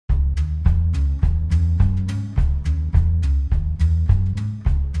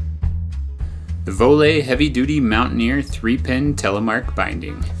The Voile Heavy Duty Mountaineer 3-pin Telemark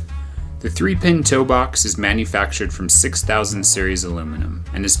Binding. The 3-pin toe box is manufactured from 6000 series aluminum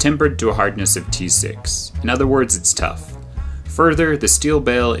and is tempered to a hardness of T6. In other words, it's tough. Further, the steel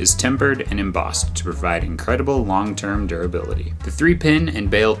bail is tempered and embossed to provide incredible long-term durability. The 3-pin and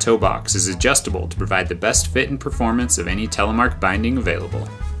bail toe box is adjustable to provide the best fit and performance of any Telemark binding available.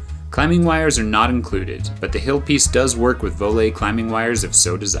 Climbing wires are not included, but the hill piece does work with Voile climbing wires if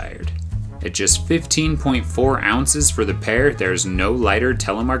so desired. At just 15.4 ounces for the pair, there is no lighter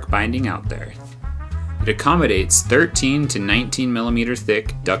Telemark binding out there. It accommodates 13 to 19 millimeter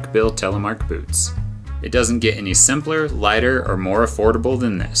thick duckbill Telemark boots. It doesn't get any simpler, lighter, or more affordable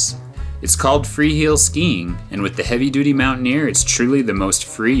than this. It's called free heel skiing, and with the heavy duty Mountaineer, it's truly the most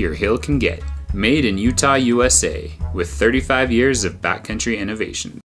free your heel can get. Made in Utah, USA, with 35 years of backcountry innovation.